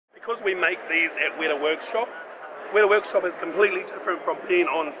Because we make these at Weta Workshop is completely different from being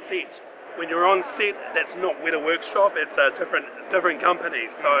on set. When you're on set, that's not Weta Workshop, it's a different company,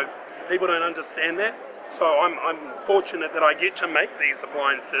 so people don't understand that. So I'm fortunate that I get to make these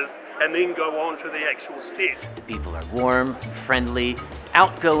appliances and then go on to the actual set. The people are warm, friendly,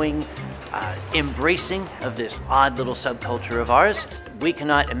 outgoing, embracing of this odd little subculture of ours. We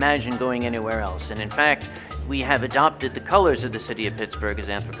cannot imagine going anywhere else, and in fact, we have adopted the colors of the city of Pittsburgh as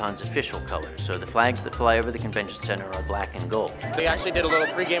Anthrocon's official colors. So the flags that fly over the convention center are black and gold. We actually did a little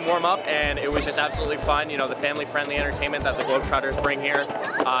pregame warm-up, and it was just absolutely fun. You know, the family-friendly entertainment that the Globetrotters bring here,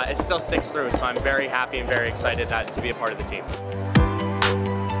 it still sticks through, so I'm very happy and very excited to be a part of the team.